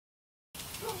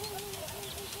Shut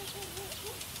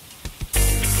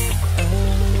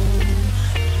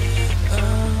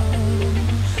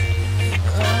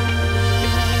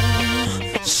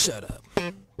up.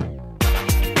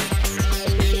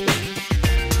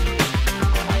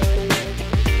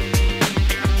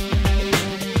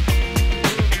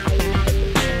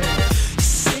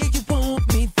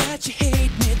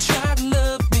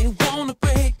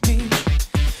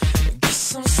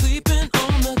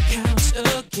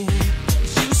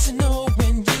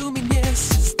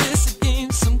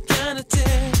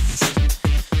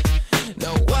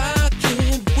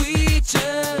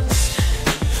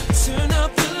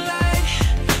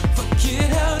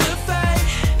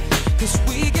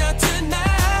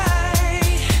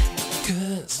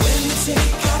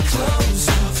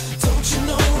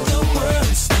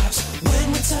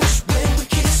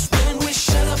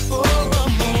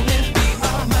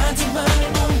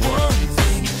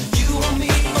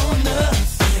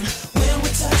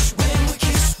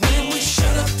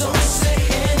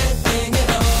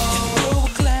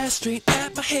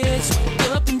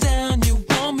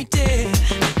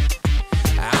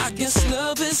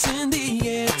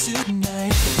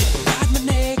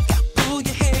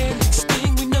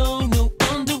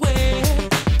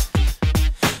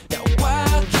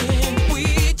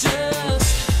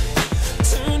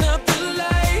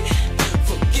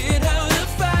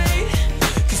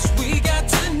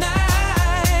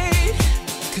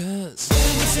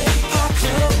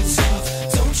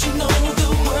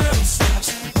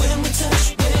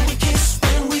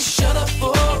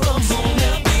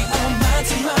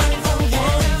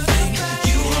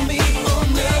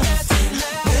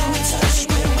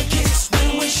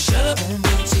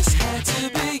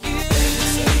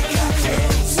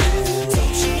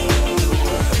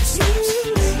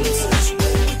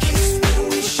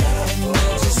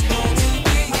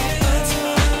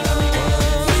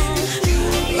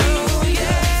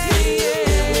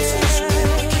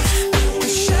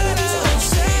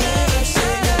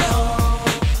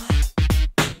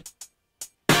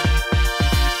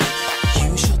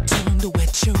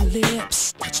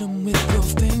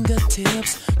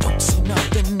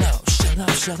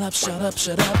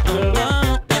 Shut up.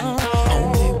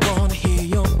 Only wanna hear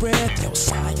your breath, your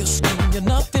sigh, your scream, you're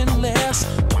nothing less.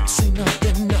 Don't say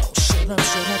nothing, no. Shut up,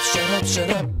 shut up, shut up, shut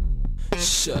up.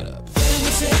 Shut up. When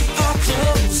we take our clothes